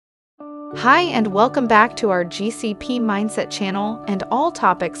Hi, and welcome back to our GCP-Mindset channel and all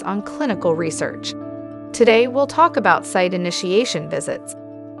topics on clinical research. Today, we'll talk about site initiation visits.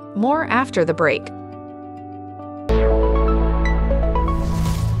 More after the break.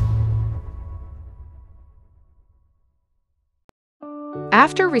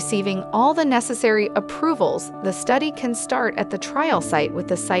 After receiving all the necessary approvals, the study can start at the trial site with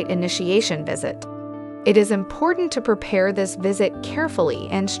the site initiation visit. It is important to prepare this visit carefully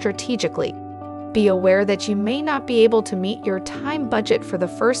and strategically. Be aware that you may not be able to meet your time budget for the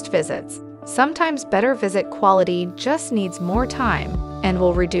first visits. Sometimes better visit quality just needs more time and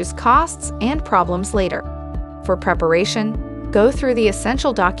will reduce costs and problems later. For preparation, go through the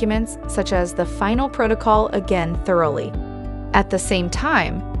essential documents such as the final protocol again thoroughly. At the same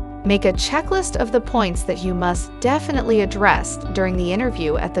time, make a checklist of the points that you must definitely address during the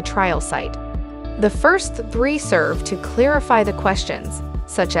interview at the trial site. The first three serve to clarify the questions,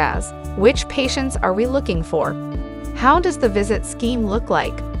 such as, which patients are we looking for? How does the visit scheme look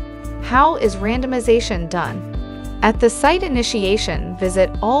like? How is randomization done? At the site initiation visit,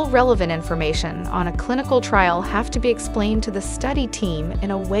 all relevant information on a clinical trial have to be explained to the study team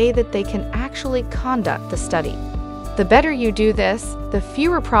in a way that they can actually conduct the study. The better you do this, the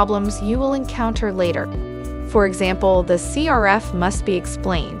fewer problems you will encounter later. For example, the CRF must be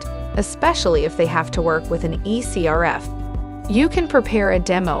explained, especially if they have to work with an eCRF. You can prepare a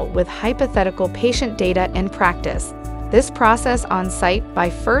demo with hypothetical patient data and practice this process on site by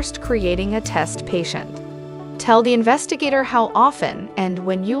first creating a test patient. Tell the investigator how often and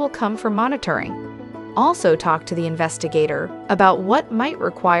when you will come for monitoring. Also talk to the investigator about what might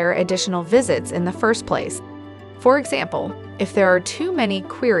require additional visits in the first place. For example, if there are too many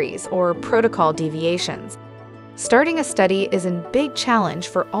queries or protocol deviations. Starting a study is a big challenge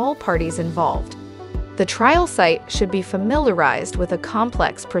for all parties involved. The trial site should be familiarized with a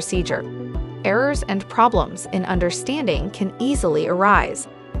complex procedure. Errors and problems in understanding can easily arise.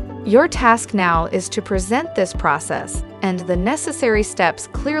 Your task now is to present this process and the necessary steps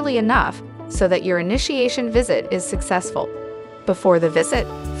clearly enough so that your initiation visit is successful. Before the visit,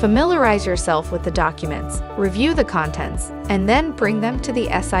 familiarize yourself with the documents, review the contents, and then bring them to the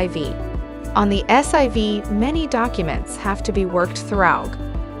SIV. On the SIV, many documents have to be worked through.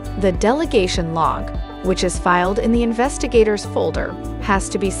 The delegation log, which is filed in the investigator's folder, has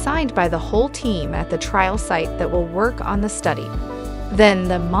to be signed by the whole team at the trial site that will work on the study. Then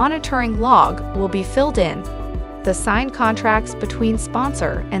the monitoring log will be filled in. The signed contracts between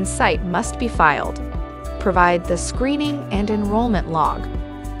sponsor and site must be filed. Provide the screening and enrollment log.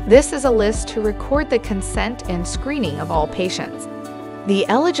 This is a list to record the consent and screening of all patients. The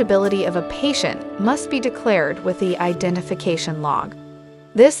eligibility of a patient must be declared with the identification log.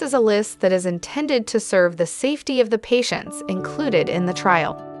 This is a list that is intended to serve the safety of the patients included in the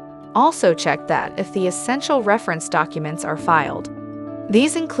trial. Also check that if the essential reference documents are filed.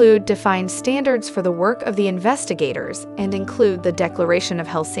 These include defined standards for the work of the investigators and include the Declaration of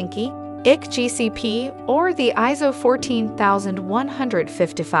Helsinki, GCP, or the ISO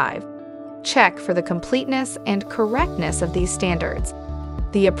 14155. Check for the completeness and correctness of these standards.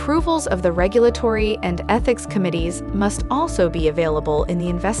 The approvals of the regulatory and ethics committees must also be available in the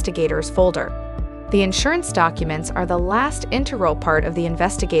investigator's folder. The insurance documents are the last integral part of the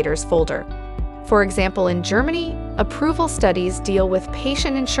investigator's folder. For example, in Germany, approval studies deal with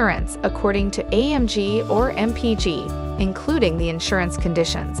patient insurance according to AMG or MPG, including the insurance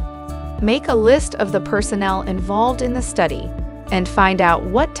conditions. Make a list of the personnel involved in the study and find out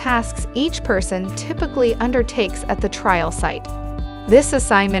what tasks each person typically undertakes at the trial site. This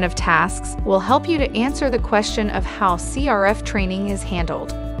assignment of tasks will help you to answer the question of how CRF training is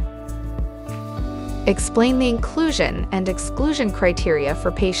handled. Explain the inclusion and exclusion criteria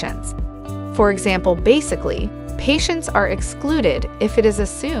for patients. For example, basically, patients are excluded if it is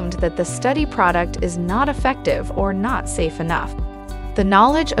assumed that the study product is not effective or not safe enough. The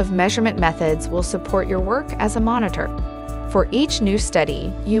knowledge of measurement methods will support your work as a monitor. For each new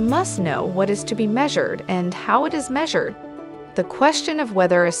study, you must know what is to be measured and how it is measured. The question of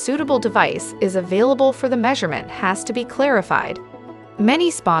whether a suitable device is available for the measurement has to be clarified.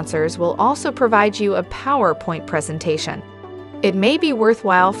 Many sponsors will also provide you a PowerPoint presentation. It may be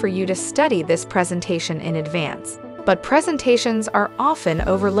worthwhile for you to study this presentation in advance, but presentations are often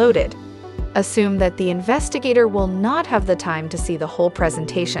overloaded. Assume that the investigator will not have the time to see the whole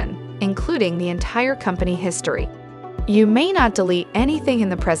presentation, including the entire company history. You may not delete anything in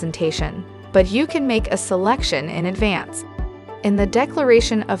the presentation, but you can make a selection in advance. In the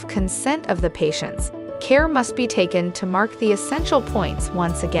declaration of consent of the patients, care must be taken to mark the essential points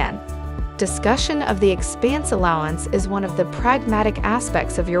once again. discussion of the expense allowance is one of the pragmatic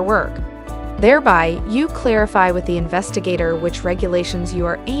aspects of your work. Thereby, you clarify with the investigator which regulations you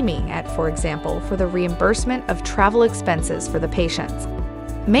are aiming at, for example, for the reimbursement of travel expenses for the patients.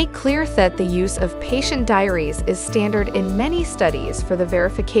 Make clear that the use of patient diaries is standard in many studies for the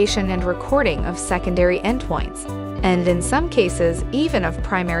verification and recording of secondary endpoints, and in some cases, even of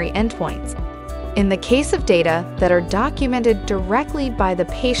primary endpoints. In the case of data that are documented directly by the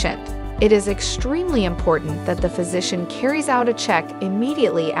patient, it is extremely important that the physician carries out a check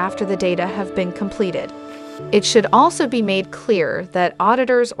immediately after the data have been completed. It should also be made clear that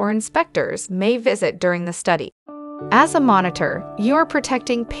auditors or inspectors may visit during the study. As a monitor, you are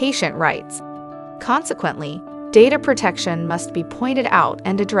protecting patient rights. Consequently, data protection must be pointed out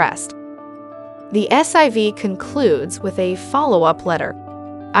and addressed. The SIV concludes with a follow-up letter.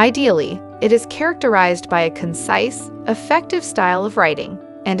 Ideally, it is characterized by a concise, effective style of writing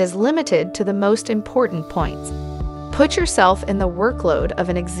and is limited to the most important points. Put yourself in the workload of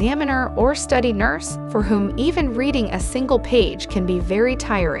an examiner or study nurse for whom even reading a single page can be very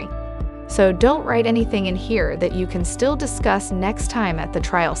tiring. So don't write anything in here that you can still discuss next time at the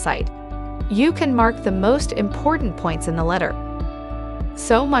trial site. You can mark the most important points in the letter.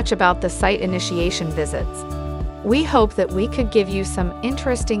 So much about the site initiation visits. We hope that we could give you some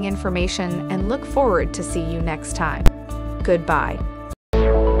interesting information and look forward to see you next time. Goodbye.